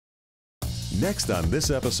Next on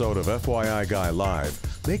this episode of FYI Guy Live,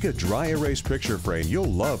 make a dry erase picture frame you'll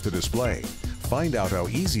love to display. Find out how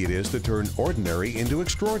easy it is to turn ordinary into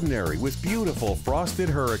extraordinary with beautiful frosted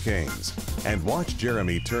hurricanes. And watch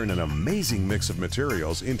Jeremy turn an amazing mix of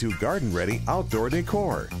materials into garden-ready outdoor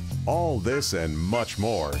decor. All this and much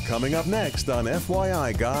more coming up next on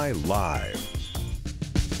FYI Guy Live.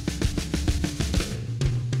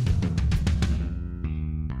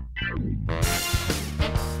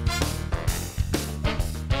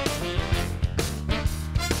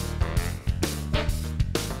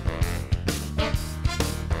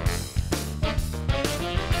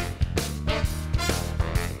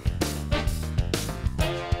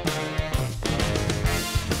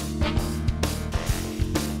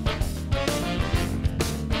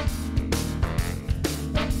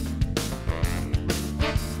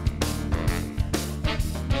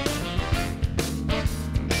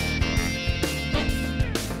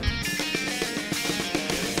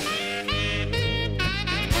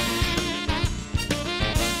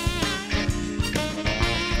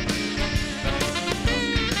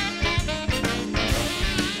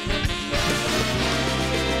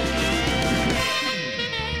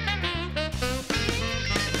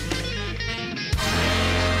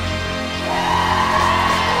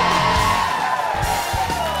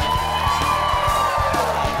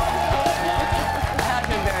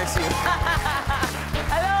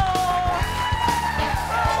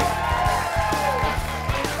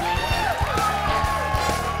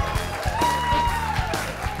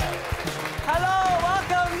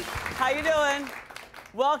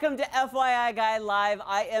 Welcome to FYI Guy Live.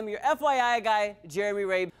 I am your FYI guy, Jeremy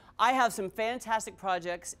Rabe. I have some fantastic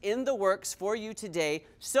projects in the works for you today.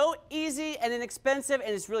 So easy and inexpensive,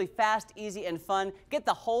 and it's really fast, easy, and fun. Get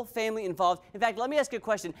the whole family involved. In fact, let me ask you a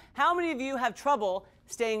question. How many of you have trouble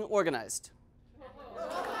staying organized?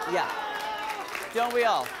 Yeah. Don't we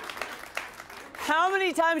all? How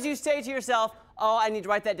many times do you say to yourself, oh, I need to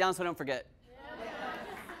write that down so I don't forget?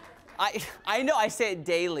 I know I say it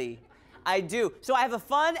daily. I do. So I have a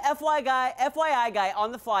fun FYI guy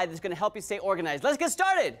on the fly that's going to help you stay organized. Let's get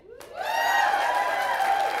started.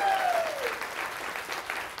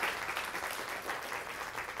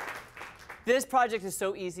 This project is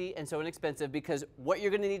so easy and so inexpensive because what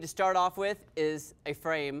you're going to need to start off with is a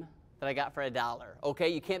frame that I got for $1. Okay,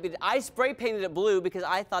 you can't beat it. I spray painted it blue because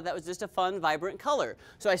I thought that was just a fun, vibrant color.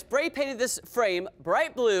 So I spray painted this frame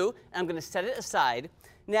bright blue, and I'm going to set it aside.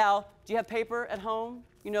 Now, do you have paper at home?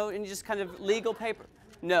 You know, and you just kind of legal paper?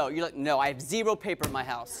 No, you're like, no, I have zero paper in my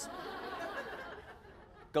house.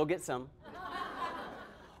 Go get some.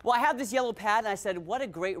 Well, I have this yellow pad, and I said, what a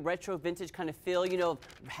great retro vintage kind of feel, you know,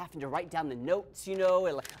 having to write down the notes, you know.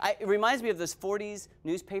 It reminds me of those 40s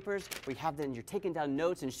newspapers where you have them, you're taking down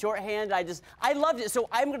notes in shorthand. I loved it. So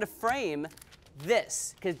I'm going to frame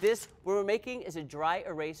this, because this, what we're making is a dry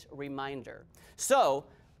erase reminder. So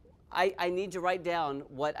I need to write down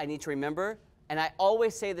what I need to remember. And I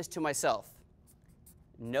always say this to myself,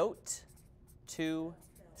 note to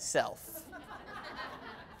self.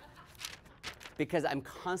 Because I'm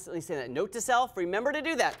constantly saying that, note to self, remember to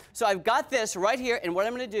do that. So I've got this right here, and what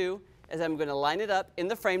I'm going to do is I'm going to line it up in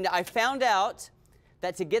the frame. Now I found out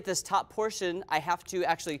that to get this top portion, I have to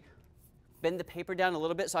actually bend the paper down a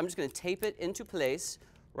little bit, so I'm just going to tape it into place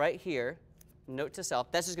right here, note to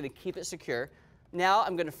self. That's just going to keep it secure. Now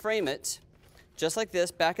I'm going to frame it just like this,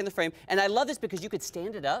 back in the frame. And I love this because you could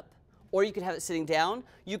stand it up, or you could have it sitting down.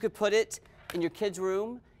 You could put it in your kids'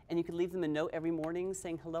 room, and you could leave them a note every morning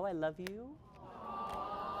saying, hello, I love you.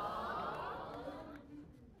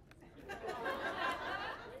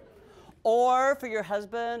 Or for your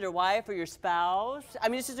husband or wife or your spouse. I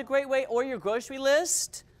mean, this is a great way, or your grocery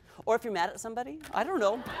list, or if you're mad at somebody. I don't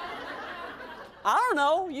know. I don't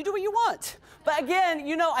know. You do what you want. But again,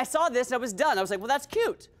 you know, I saw this, and I was done. I was like, well, that's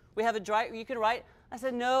cute. We have a dry, you can write. I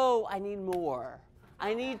said, no, I need more.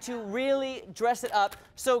 I need to really dress it up.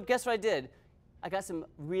 So guess what I did? I got some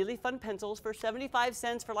really fun pencils for 75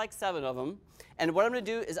 cents for like 7 of them. And what I'm going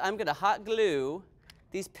to do is I'm going to hot glue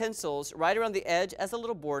these pencils right around the edge as a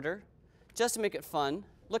little border, just to make it fun.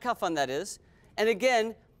 Look how fun that is. And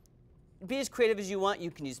again, be as creative as you want.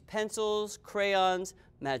 You can use pencils, crayons,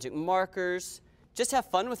 magic markers. Just have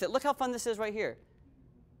fun with it. Look how fun this is right here.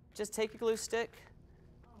 Just take your glue stick,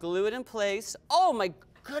 glue it in place. Oh my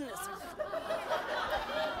goodness.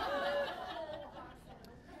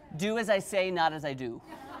 Do as I say, not as I do.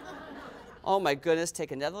 Oh my goodness,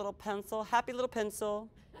 take another little pencil, happy little pencil.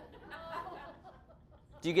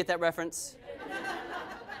 Do you get that reference?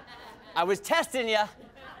 I was testing you.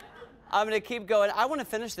 I'm gonna keep going. I wanna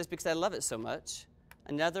finish this because I love it so much.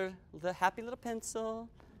 Another happy little pencil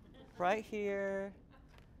right here.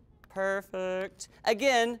 Perfect.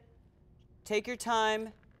 Again, take your time,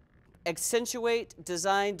 accentuate,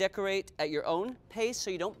 design, decorate at your own pace so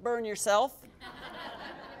you don't burn yourself.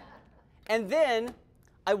 And then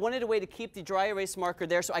I wanted a way to keep the dry erase marker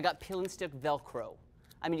there, so I got peel and stick Velcro.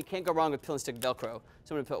 I mean, you can't go wrong with peel and stick Velcro.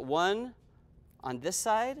 So I'm going to put one on this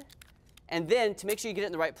side, and then to make sure you get it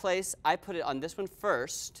in the right place, I put it on this one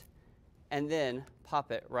first, and then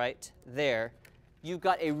pop it right there. You've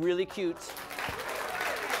got a really cute...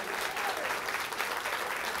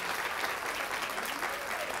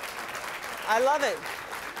 I love it.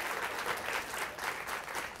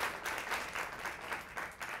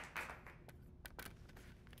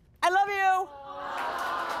 I love you.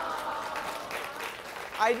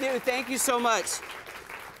 I do. Thank you so much.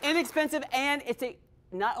 Inexpensive, and it's a,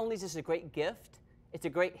 not only is this a great gift, it's a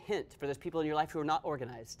great hint for those people in your life who are not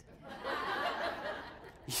organized.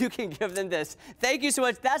 You can give them this. Thank you so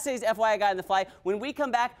much. That's today's FYI Guy on the Fly. When we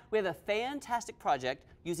come back, we have a fantastic project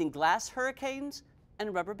using glass hurricanes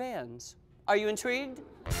and rubber bands. Are you intrigued?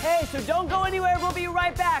 Hey, so don't go anywhere. We'll be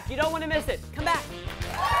right back. You don't want to miss it. Come back.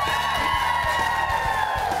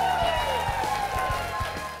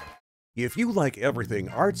 If you like everything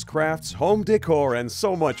arts, crafts, home decor, and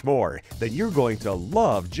so much more, then you're going to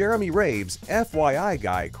love Jeremy Rabe's FYI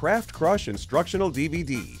Guy Craft Crush Instructional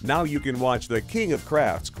DVD. Now you can watch the king of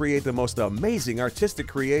crafts create the most amazing artistic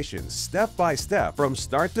creations step by step from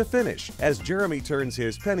start to finish as Jeremy turns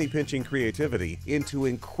his penny-pinching creativity into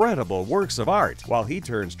incredible works of art while he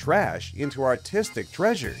turns trash into artistic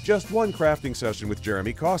treasure. Just one crafting session with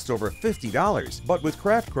Jeremy costs over $50, but with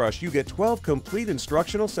Craft Crush you get 12 complete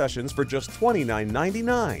instructional sessions for just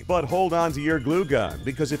 $29.99. But hold on to your glue gun,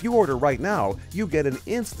 because if you order right now, you get an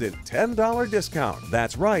instant $10 discount.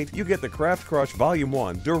 That's right, you get the Craft Crush Volume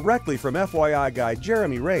 1 directly from FYI Guy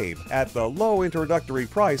Jeremy Rabe at the low introductory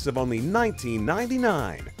price of only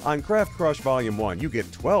 $19.99. On Craft Crush Volume 1, you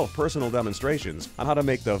get 12 personal demonstrations on how to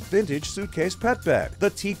make the vintage suitcase pet bed, the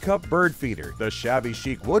teacup bird feeder, the shabby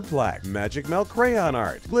chic wood plaque, magic melt crayon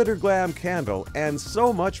art, glitter glam candle, and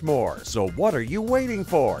so much more. So what are you waiting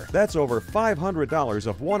for? That's over $500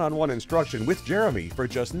 of one-on-one instruction with Jeremy for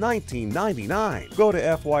just $19.99. Go to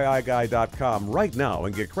FYIGuy.com right now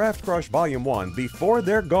and get Craft Crush Volume 1 before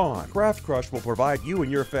they're gone. Craft Crush will provide you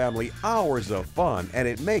and your family hours of fun, and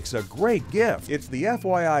it makes a great gift. It's the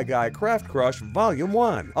FYI Guy Craft Crush Volume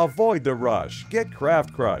 1. Avoid the rush. Get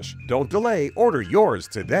Craft Crush. Don't delay. Order yours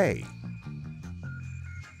today.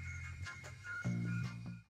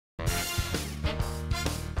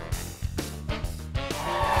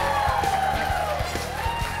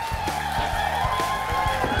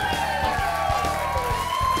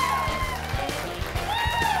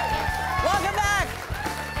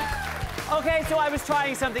 Okay, so I was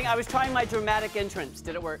trying something. I was trying my dramatic entrance.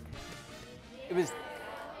 Did it work? It was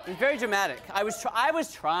very dramatic. I was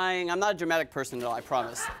trying. I'm not a dramatic person at all, I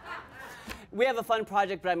promise. We have a fun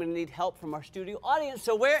project, but I'm going to need help from our studio audience.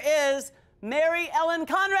 So where is Mary Ellen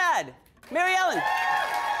Conrad? Mary Ellen.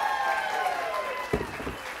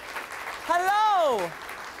 Hello.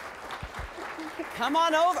 Come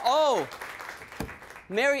on over. Oh.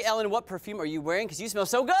 Mary Ellen, what perfume are you wearing? Because you smell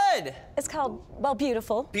so good. It's called, well,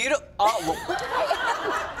 Beautiful. Beautiful. Oh, well,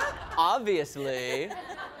 obviously.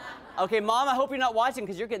 Okay, Mom, I hope you're not watching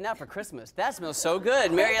because you're getting that for Christmas. That smells so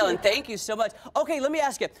good. Mary Ellen, thank you so much. Okay, let me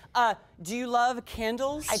ask you, do you love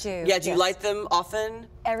candles? I do. Yeah, do you light them often?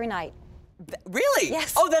 Every night. Really?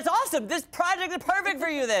 Yes. Oh, that's awesome. This project is perfect for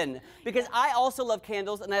you then. Because I also love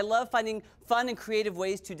candles, and I love finding fun and creative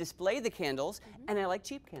ways to display the candles, and I like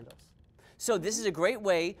cheap candles. So this is a great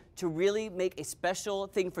way to really make a special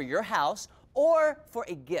thing for your house or for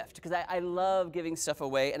a gift, because I love giving stuff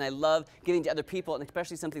away and I love giving to other people, and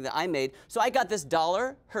especially something that I made. So I got this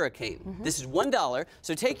dollar hurricane. This is $1,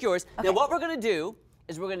 so take yours. Okay. Now what we're gonna do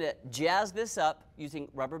is we're gonna jazz this up using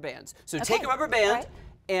rubber bands. So take a rubber band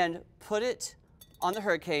and put it on the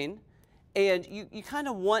hurricane, and you kind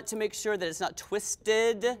of want to make sure that it's not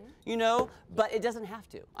twisted, you know, but it doesn't have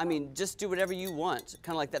to. I mean, just do whatever you want,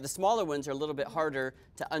 kind of like that. The smaller ones are a little bit harder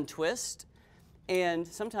to untwist, and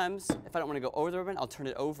sometimes, if I don't want to go over the ribbon, I'll turn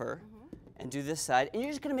it over and do this side, and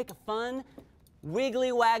you're just gonna make a fun,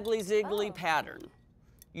 wiggly, waggly, ziggly pattern.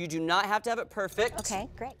 You do not have to have it perfect. Okay,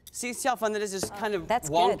 great. See how fun that is? Just kind of that's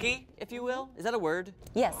wonky, good. If you will. Is that a word?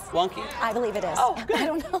 Yes. Wonky? I believe it is. Oh, good. I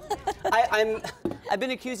don't know. I've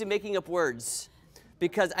been accused of making up words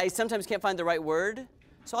because I sometimes can't find the right word,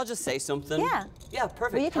 so I'll just say something. Yeah. Yeah,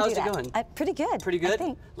 perfect. Well, you can How's do it that. going? Pretty good. Pretty good? I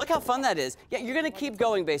think. Look how fun that is. Yeah, you're gonna keep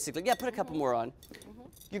going basically. Yeah, put a couple more on.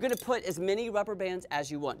 You're gonna put as many rubber bands as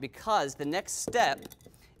you want because the next step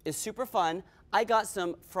is super fun. I got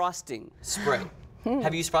some frosting spray.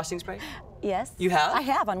 Have you used frosting spray? Yes. You have? I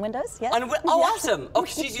have, on windows, yes. Oh, awesome. Oh,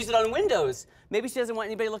 she's used it on windows. Maybe she doesn't want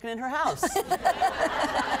anybody looking in her house.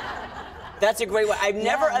 That's a great one. I've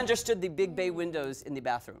never understood the big bay windows in the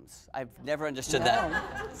bathrooms. I've never understood that.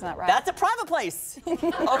 It's not right. That's a private place.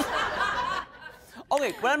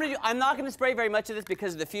 Okay, what I'm gonna do, I'm not gonna spray very much of this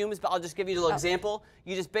because of the fumes, but I'll just give you a little example.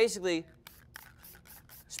 You just basically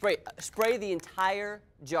spray the entire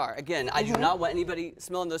jar. Again, I do not want anybody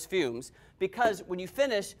smelling those fumes because when you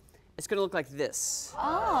finish, it's gonna look like this.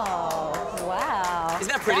 Oh, wow.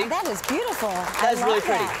 Isn't that pretty? That is beautiful. That is really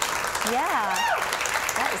pretty. Yeah,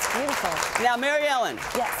 that is beautiful. Now, Mary Ellen.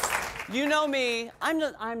 Yes. You know me, I'm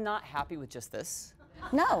not happy with just this.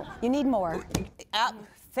 No, you need more.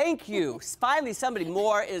 Thank you. Finally, somebody,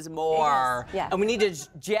 more is more. Yes. Yeah. And we need to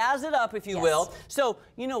jazz it up, if you will. So,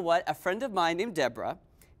 you know what? A friend of mine named Deborah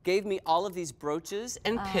gave me all of these brooches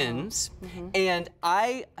and pins, and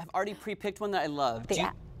I have already pre-picked one that I love.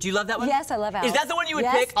 Do you love that one? Yes, I love it. Is that the one you would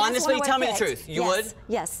pick? Honestly, tell me the truth. You would?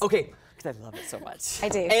 Yes. Okay, because I love it so much. I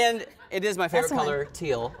do. And it is my favorite color,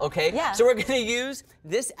 teal, okay? Yeah. So we're gonna use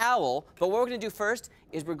this owl, but what we're gonna do first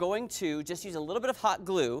is we're going to just use a little bit of hot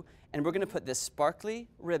glue, and we're gonna put this sparkly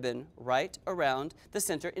ribbon right around the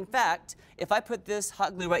center. In fact, if I put this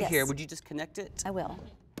hot glue right here, would you just connect it? I will.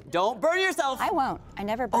 Don't burn yourself. I won't. I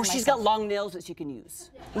never burn myself. Oh, she's got long nails that she can use.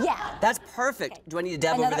 Yeah. That's perfect. Okay. Do I need a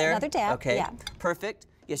dab over there? Another dab. Okay. Yeah. Perfect.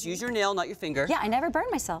 Yes, use your nail, not your finger. Yeah, I never burn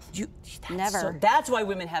myself. Never. So that's why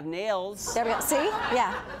women have nails. There we go. See?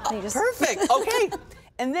 Yeah. Perfect. Okay.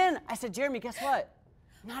 And then I said, Jeremy, guess what?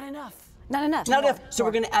 Not enough. Not enough. Not enough. So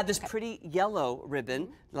we're going to add this pretty yellow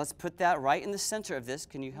ribbon. Let's put that right in the center of this.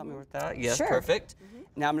 Can you help me with that? Yes, sure. Perfect.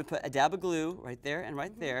 Now I'm going to put a dab of glue right there and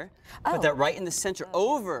right there. Put that right in the center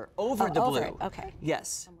over the blue. Okay.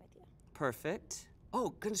 Yes. I'm with you. Perfect.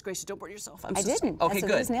 Oh, goodness gracious, don't burn yourself. I didn't. Okay,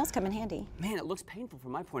 good. These nails come in handy. Man, it looks painful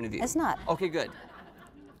from my point of view. It's not. Okay, good.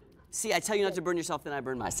 See, I tell you not to burn yourself, then I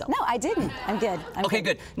burn myself. No, I didn't. I'm good. Okay,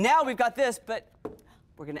 good. Now we've got this, but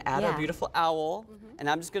we're gonna add our beautiful owl, and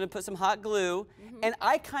I'm just gonna put some hot glue. And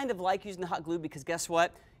I kind of like using the hot glue because guess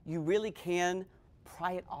what? You really can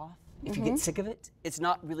pry it off if you get sick of it. It's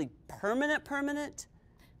not really permanent.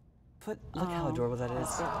 Look how adorable that is.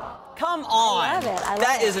 Come on. I love it. I love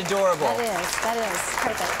that it. is adorable. That is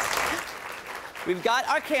perfect. We've got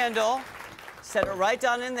our candle. Set it right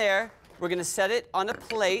down in there. We're gonna set it on a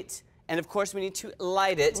plate. And of course, we need to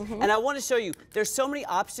light it. And I want to show you, there's so many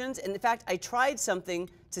options. And in fact, I tried something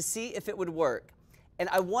to see if it would work. And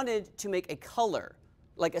I wanted to make a color,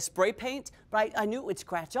 like a spray paint, but I knew it would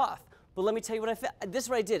scratch off. But let me tell you what this is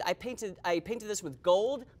what I did. I painted this with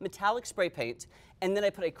gold metallic spray paint, and then I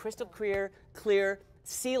put a crystal clear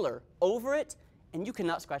sealer over it, and you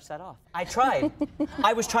cannot scratch that off. I tried.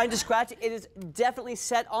 I was trying to scratch it. It is definitely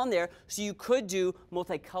set on there, so you could do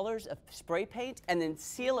multicolors of spray paint and then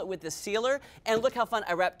seal it with the sealer. And look how fun.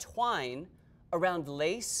 I wrapped twine around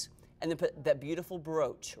lace and then put that beautiful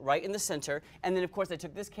brooch right in the center. And then, of course, I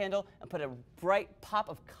took this candle and put a bright pop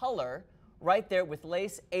of color right there with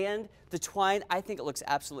lace and the twine. I think it looks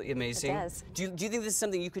absolutely amazing. It does. Do you think this is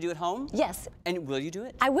something you could do at home? Yes. And will you do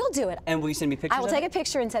it? I will do it. And will you send me pictures I will take a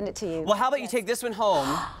picture and send it to you. Well, how about you take this one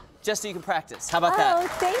home just so you can practice? How about that? Oh,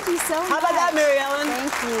 thank you so much. How about that, Mary Ellen?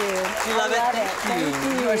 Thank you. Do you love it? Thank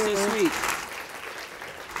you. You are so sweet.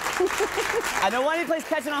 I don't want any place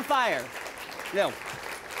catching on fire. No.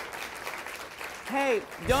 Hey,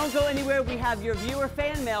 don't go anywhere. We have your viewer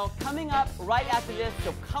fan mail coming up right after this,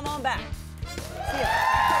 so come on back. See ya.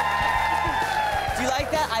 Do you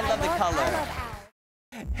like that? I love the color.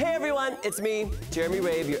 Hey everyone, it's me, Jeremy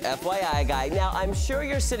Rabe, your FYI guy. Now, I'm sure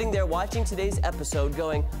you're sitting there watching today's episode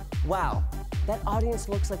going, wow, that audience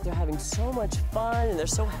looks like they're having so much fun and they're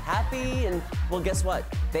so happy. And well, guess what?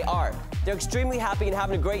 They are. They're extremely happy and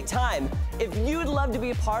having a great time. If you'd love to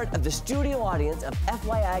be a part of the studio audience of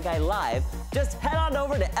FYI Guy Live, just head on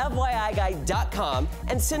over to FYIGuy.com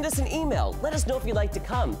and send us an email. Let us know if you'd like to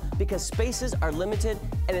come because spaces are limited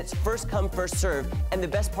and it's first come, first served. And the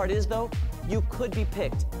best part is though, you could be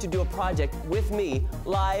picked to do a project with me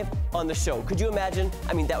live on the show. Could you imagine?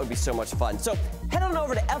 I mean, that would be so much fun. So head on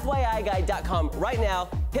over to FYIGuy.com right now,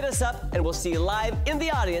 hit us up, and we'll see you live in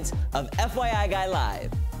the audience of FYI Guy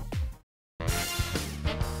Live.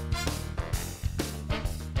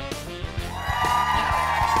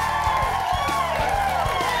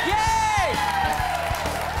 Yay!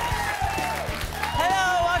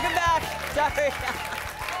 Hello, welcome back. Sorry.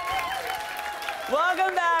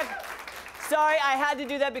 Welcome back. Sorry, I had to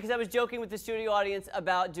do that because I was joking with the studio audience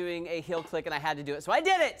about doing a heel click, and I had to do it. So I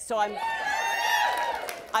did it. So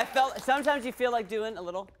I felt, sometimes you feel like doing a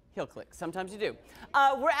little He'll click. Sometimes you do.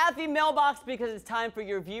 We're at the mailbox because it's time for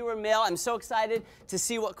your viewer mail. I'm so excited to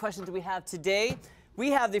see what questions we have today.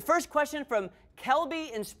 We have the first question from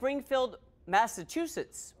Kelby in Springfield,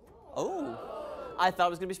 Massachusetts. Oh, I thought it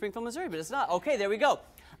was going to be Springfield, Missouri, but it's not. Okay, there we go.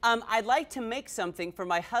 I'd like to make something for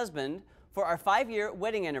my husband for our 5-year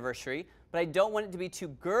wedding anniversary, but I don't want it to be too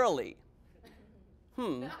girly.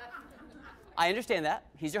 I understand that.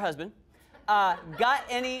 He's your husband. Got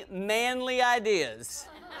any manly ideas?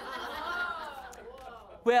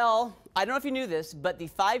 Well, I don't know if you knew this, but the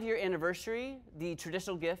 5-year anniversary, the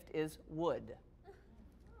traditional gift is wood.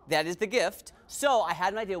 That is the gift. So I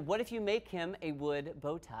had an idea. What if you make him a wood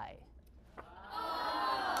bow tie?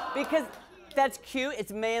 Because that's cute,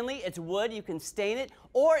 it's manly, it's wood, you can stain it.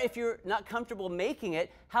 Or if you're not comfortable making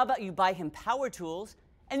it, how about you buy him power tools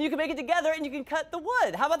and you can make it together and you can cut the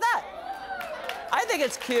wood. How about that? I think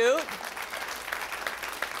it's cute.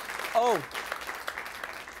 Oh,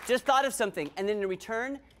 just thought of something. And then in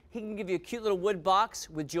return, he can give you a cute little wood box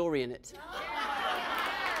with jewelry in it.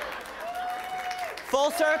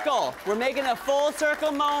 Full circle. We're making a full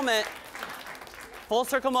circle moment. Full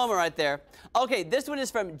circle moment right there. Okay, this one is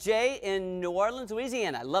from Jay in New Orleans,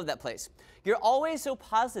 Louisiana. I love that place. You're always so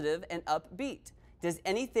positive and upbeat. Does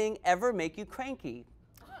anything ever make you cranky?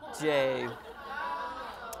 Jay,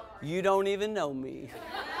 you don't even know me.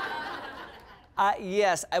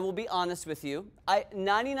 Yes, I will be honest with you.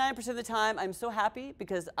 99% of the time, I'm so happy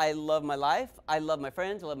because I love my life, I love my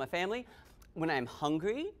friends, I love my family. When I'm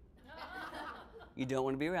hungry, you don't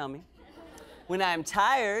want to be around me. When I'm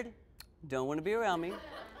tired, don't want to be around me.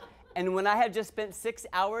 And when I have just spent 6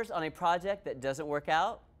 hours on a project that doesn't work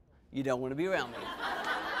out, you don't want to be around me.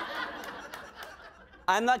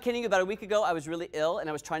 I'm not kidding you. About a week ago, I was really ill, and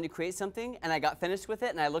I was trying to create something, and I got finished with it,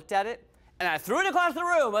 and I looked at it, and I threw it across the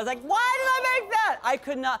room. I was like, why did I make that? I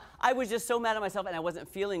could not. I was just so mad at myself, and I wasn't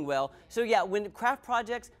feeling well. So yeah, when craft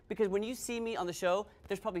projects, because when you see me on the show,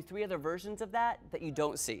 there's probably 3 other versions of that you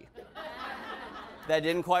don't see. That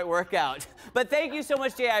didn't quite work out. But thank you so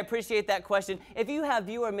much, Jay. I appreciate that question. If you have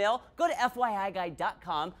viewer mail, go to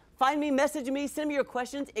FYIGuy.com. Find me, message me, send me your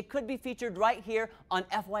questions. It could be featured right here on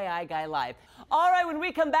FYI Guy Live. All right, when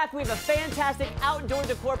we come back, we have a fantastic outdoor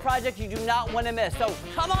decor project you do not want to miss. So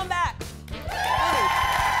come on back.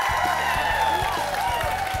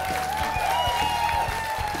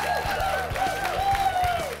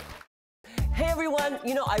 Hey everyone,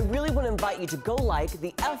 you know, I really want to invite you to go like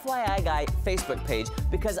the FYI Guy Facebook page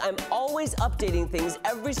because I'm always updating things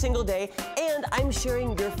every single day and I'm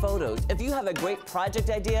sharing your photos. If you have a great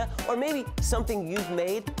project idea or maybe something you've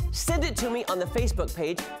made, send it to me on the Facebook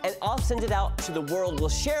page and I'll send it out to the world. We'll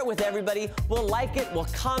share it with everybody, we'll like it, we'll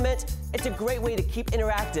comment. It's a great way to keep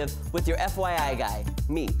interactive with your FYI Guy,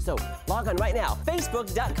 me. So log on right now,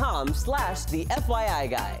 facebook.com/the FYI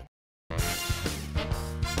Guy.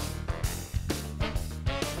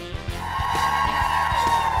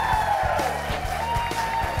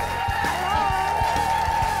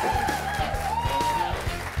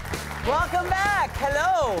 Welcome back.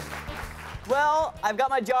 Hello. Well, I've got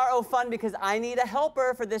my jar of fun because I need a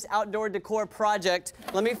helper for this outdoor decor project.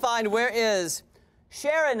 Let me find, where is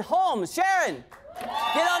Sharon Holmes? Sharon,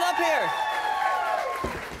 get on up here.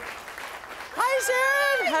 Hi,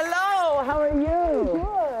 Sharon. Hello. How are you?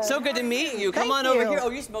 Good. So good to meet you. Come on over here. Oh,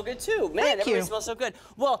 you smell good too. Man, everybody smells so good.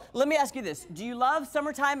 Well, let me ask you this. Do you love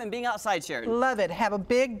summertime and being outside, Sharon? Love it. Have a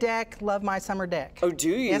big deck. Love my summer deck. Oh, do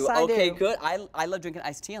you? Yes, I do. Okay, good. I love drinking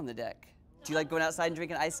iced tea on the deck. Do you like going outside and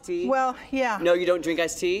drinking iced tea? Well, yeah. No, you don't drink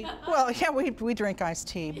iced tea? Well, yeah, we drink iced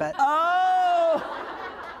tea, but... Oh!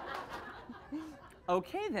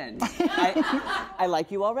 Okay, then. I like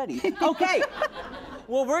you already. Okay.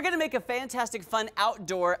 Well, we're going to make a fantastic, fun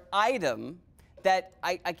outdoor item that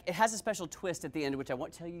it has a special twist at the end, which I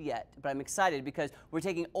won't tell you yet, but I'm excited because we're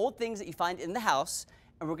taking old things that you find in the house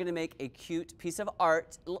and we're gonna make a cute piece of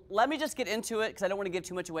art. Let me just get into it because I don't want to give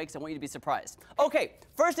too much away because I want you to be surprised. Okay,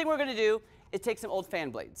 first thing we're gonna do is take some old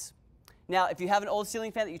fan blades. Now, if you have an old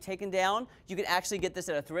ceiling fan that you've taken down, you can actually get this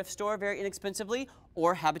at a thrift store very inexpensively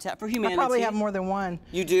or Habitat for Humanity. I probably have more than one.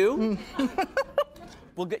 You do?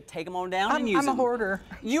 Well, good. Take them on down and use them. I'm a hoarder.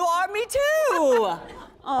 You are? Me too.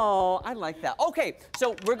 Oh, I like that. Okay,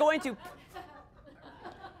 so we're going to...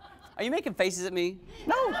 Are you making faces at me?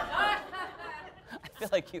 No. I feel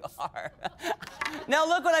like you are. Now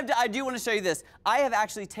look what I've done. I do want to show you this. I have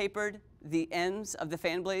actually tapered the ends of the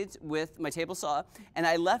fan blades with my table saw, and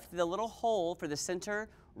I left the little hole for the center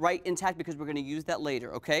right intact because we're going to use that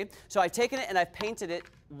later, okay? So I've taken it and I've painted it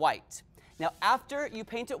white. Now after you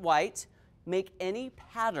paint it white, make any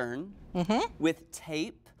pattern with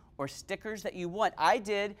tape or stickers that you want. I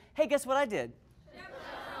did, hey, guess what I did?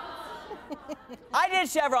 I did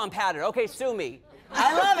chevron pattern. Okay, sue me.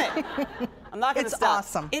 I love it. I'm not going to stop.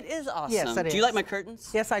 It's awesome. It is awesome. Yes, it is. Do you like my curtains?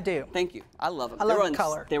 Yes, I do. Thank you. I love them. I love the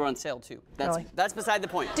color. They were on sale too. Really? That's beside the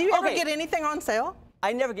point. Do you ever get anything on sale?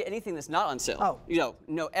 I never get anything that's not on sale. Oh. You know,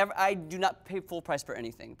 no, I do not pay full price for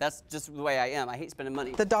anything. That's just the way I am. I hate spending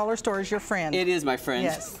money. The dollar store is your friend. It is, my friend.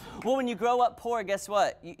 Yes. Well, when you grow up poor, guess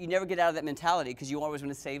what? You never get out of that mentality because you always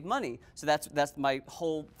want to save money. So that's my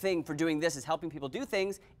whole thing for doing this is helping people do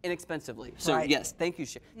things inexpensively. So Right. yes, thank you,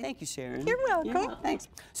 thank you, Sharon. You're welcome. Thanks.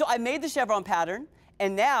 So I made the chevron pattern,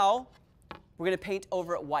 and now we're going to paint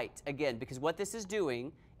over it white again because what this is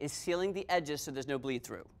doing is sealing the edges so there's no bleed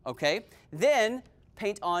through. Okay. Then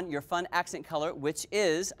paint on your fun accent color, which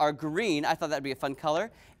is our green. I thought that'd be a fun color.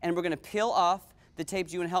 And we're going to peel off the tape.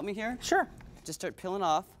 Do you want to help me here? Sure. Just start peeling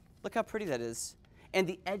off. Look how pretty that is. And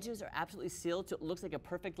the edges are absolutely sealed, so it looks like a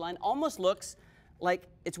perfect line. Almost looks like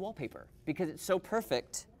it's wallpaper because it's so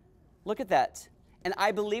perfect. Look at that. And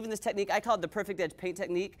I believe in this technique. I call it the perfect edge paint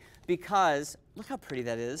technique because look how pretty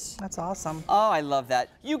that is. That's awesome. Oh, I love that.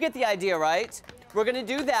 You get the idea, right? We're going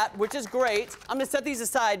to do that, which is great. I'm going to set these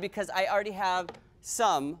aside because I already have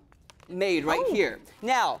some made right here.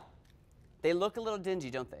 Now, they look a little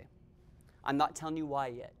dingy, don't they? I'm not telling you why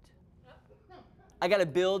yet. I got to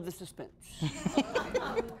build the suspense.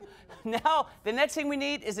 Now, the next thing we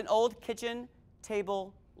need is an old kitchen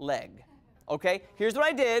table leg. Okay? Here's what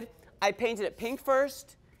I did. I painted it pink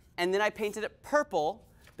first, and then I painted it purple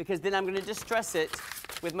because then I'm going to distress it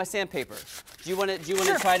with my sandpaper. Do you want to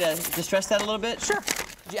Sure. try to distress that a little bit? Sure.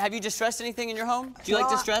 Have you distressed anything in your home? Do you like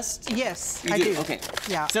distressed? Yes, You I do? do. Okay.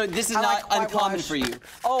 Yeah. So this is I not like uncommon whitewash. for you.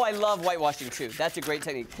 Oh, I love whitewashing too. That's a great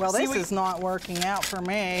technique. Well, See, this is not working out for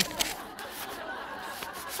me.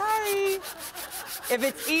 Sorry. If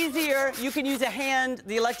it's easier, you can use a hand,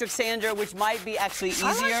 the electric sander, which might be actually easier.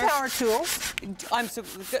 I like power tools.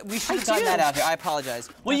 We should have I gotten do. that out here. I apologize.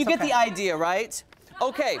 Well, you That's get the okay. idea, right?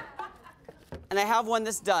 Okay. And I have one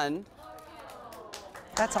that's done.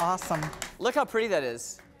 That's awesome. Look how pretty that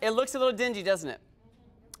is. It looks a little dingy, doesn't it?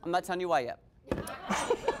 I'm not telling you why yet.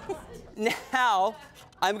 Now,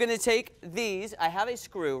 I'm going to take these. I have a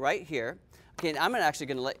screw right here. Okay, and I'm going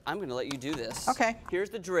to let you do this. Okay. Here's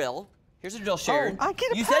the drill. Here's the drill, Sharon. I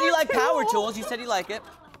get a You said you power like power tool. tools. You said you like it.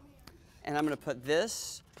 And I'm going to put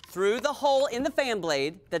this through the hole in the fan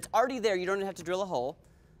blade that's already there. You don't even have to drill a hole.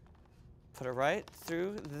 Put it right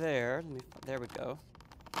through there. There we go.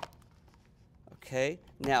 Okay.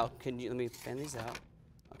 Now, let me fan these out.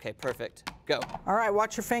 Okay, perfect. Go. All right,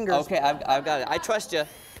 watch your fingers. Okay, I've got it. I trust you.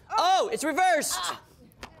 Oh, it's reversed.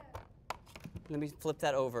 Let me flip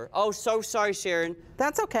that over. Oh, so sorry, Sharon.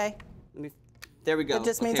 That's okay. There we go. It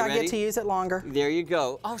just means Okay, I ready? get to use it longer. There you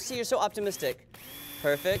go. Oh, see, you're so optimistic.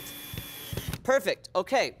 Perfect. Perfect.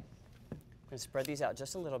 Okay. I'm going to spread these out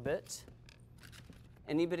just a little bit.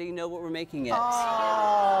 Anybody know what we're making yet?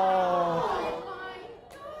 Oh.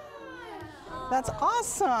 That's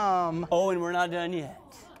awesome. Oh, and we're not done yet.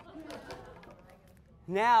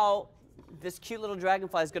 Now, this cute little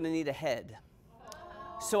dragonfly is going to need a head.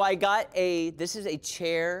 So I got this is a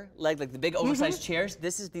chair leg, like the big oversized chairs.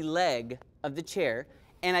 This is the leg of the chair.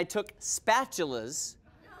 And I took spatulas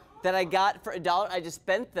that I got for $1. I just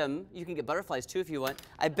bent them. You can get butterflies too if you want.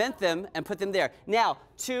 I bent them and put them there. Now,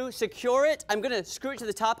 to secure it, I'm going to screw it to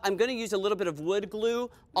the top. I'm going to use a little bit of wood glue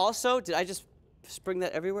also. Did I just spring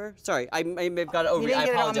that everywhere? Sorry, I may have got it over. You didn't I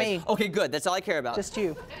get it on apologize. me. Okay, good. That's all I care about. Just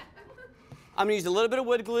you. I'm going to use a little bit of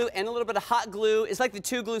wood glue and a little bit of hot glue. It's like the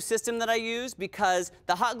 2-glue system that I use because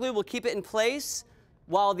the hot glue will keep it in place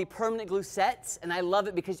while the permanent glue sets, and I love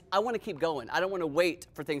it because I want to keep going. I don't want to wait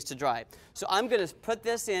for things to dry. So I'm going to put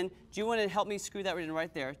this in. Do you want to help me screw that in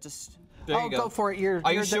right there? Just there you go. Go for it.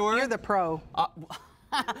 Are you sure? You're the pro.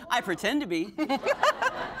 I pretend to be.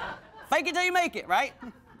 Fake it till you make it, right?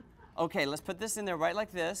 Okay, let's put this in there right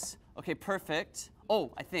like this. Okay, perfect.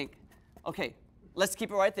 Oh, I think. Okay, let's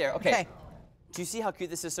keep it right there. Okay. Do you see how cute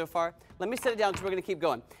this is so far? Let me set it down because we're going to keep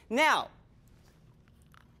going. Now,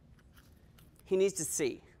 he needs to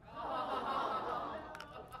see.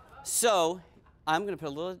 So I'm going to put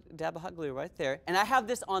a little dab of hot glue right there. And I have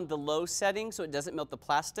this on the low setting so it doesn't melt the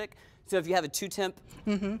plastic. So if you have a 2-temp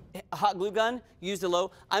hot glue gun, use the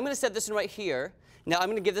low. I'm going to set this one right here. Now I'm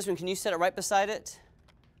going to give this one, can you set it right beside it?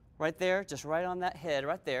 Right there, just right on that head,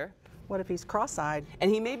 right there. What if he's cross-eyed? And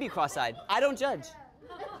he may be cross-eyed. I don't judge.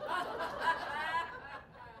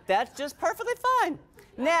 That's just perfectly fine.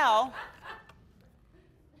 Now,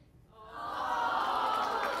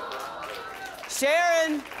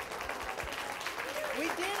 Sharon. We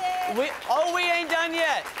did it. We ain't done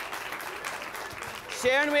yet.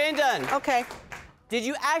 Sharon, we ain't done. Okay. Did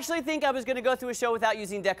you actually think I was going to go through a show without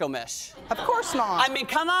using deco mesh? Of course not. I mean,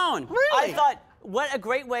 come on. Really? I thought, what a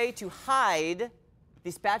great way to hide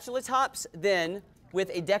the spatula tops then with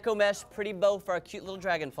a deco mesh pretty bow for our cute little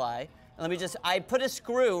dragonfly. And I put a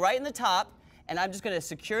screw right in the top, and I'm just going to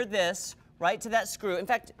secure this right to that screw. In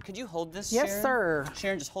fact, could you hold this, Sharon? Yes, sir.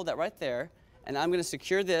 Sharon, just hold that right there. And I'm going to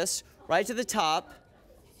secure this right to the top.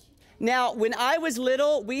 Now, when I was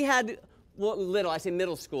little, we had, well, little, I say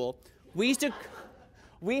middle school,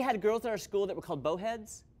 we had girls at our school that were called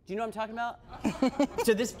bowheads. Do you know what I'm talking about?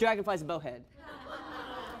 So this dragonfly's a bowhead.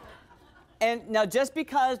 And now, just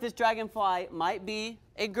because this dragonfly might be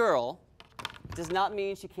a girl, does not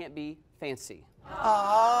mean she can't be fancy.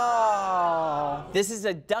 Oh. This is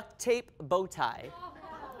a duct tape bow tie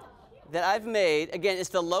that I've made. Again, it's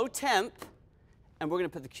the low temp, and we're gonna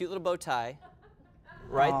put the cute little bow tie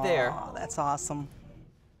right there. Oh, that's awesome.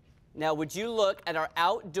 Now, would you look at our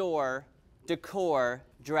outdoor decor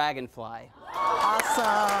dragonfly?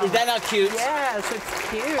 Awesome. Is that not cute? Yes, it's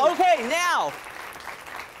cute. Okay, now,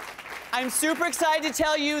 I'm super excited to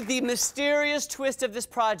tell you the mysterious twist of this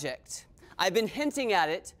project. I've been hinting at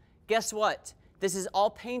it. Guess what? This is all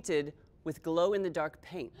painted with glow-in-the-dark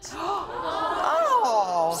paint.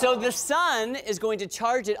 Oh. So the sun is going to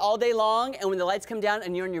charge it all day long, and when the lights come down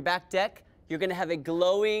and you're on your back deck, you're gonna have a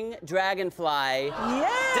glowing dragonfly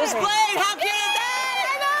Yay. displayed. How cute is that?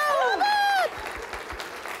 I know!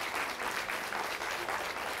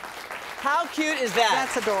 How cute is that?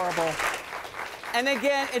 That's adorable. And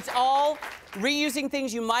again, it's all reusing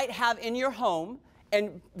things you might have in your home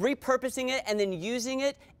and repurposing it and then using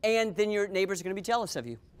it, and then your neighbors are gonna be jealous of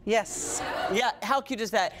you. Yes. Yeah, how cute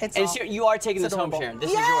is that? It's and all- you are taking this adorable. home, Sharon.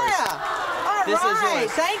 This yeah. is yours. All This is right.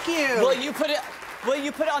 yours. Thank you. Will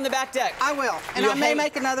you put it on the back deck? I will. And You'll I may hang-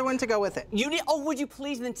 make another one to go with it. You need. Oh, would you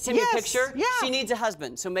please then send me a Yes, picture? yeah. She needs a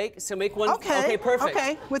husband, so make one. Okay, Okay, perfect.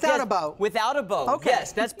 okay, without Yes, a bow. Without a bow. Okay.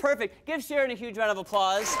 Yes, that's perfect. Give Sharon a huge round of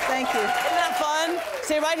applause. Thank you. Isn't that fun?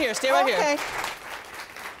 Stay right here. Stay right Okay. here.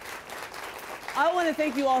 I want to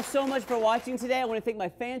thank you all so much for watching today. I want to thank my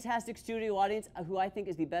fantastic studio audience, who I think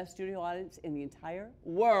is the best studio audience in the entire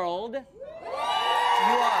world. You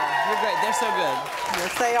are. You're great. They're so good.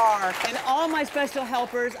 Yes, they are. And all my special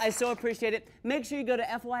helpers, I so appreciate it. Make sure you go to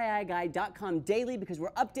FYIGuy.com daily because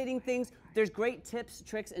we're updating things. There's great tips,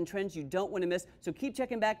 tricks, and trends you don't want to miss. So keep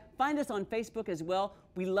checking back. Find us on Facebook as well.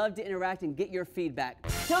 We love to interact and get your feedback.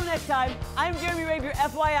 Till next time, I'm Jeremy Rabe, your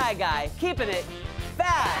FYI guy, keeping it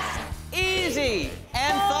fast, easy,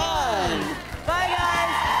 and fun. Bye,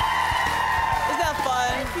 guys. Isn't that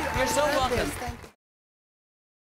fun? Thank you. You're so I love welcome. this. Thank you.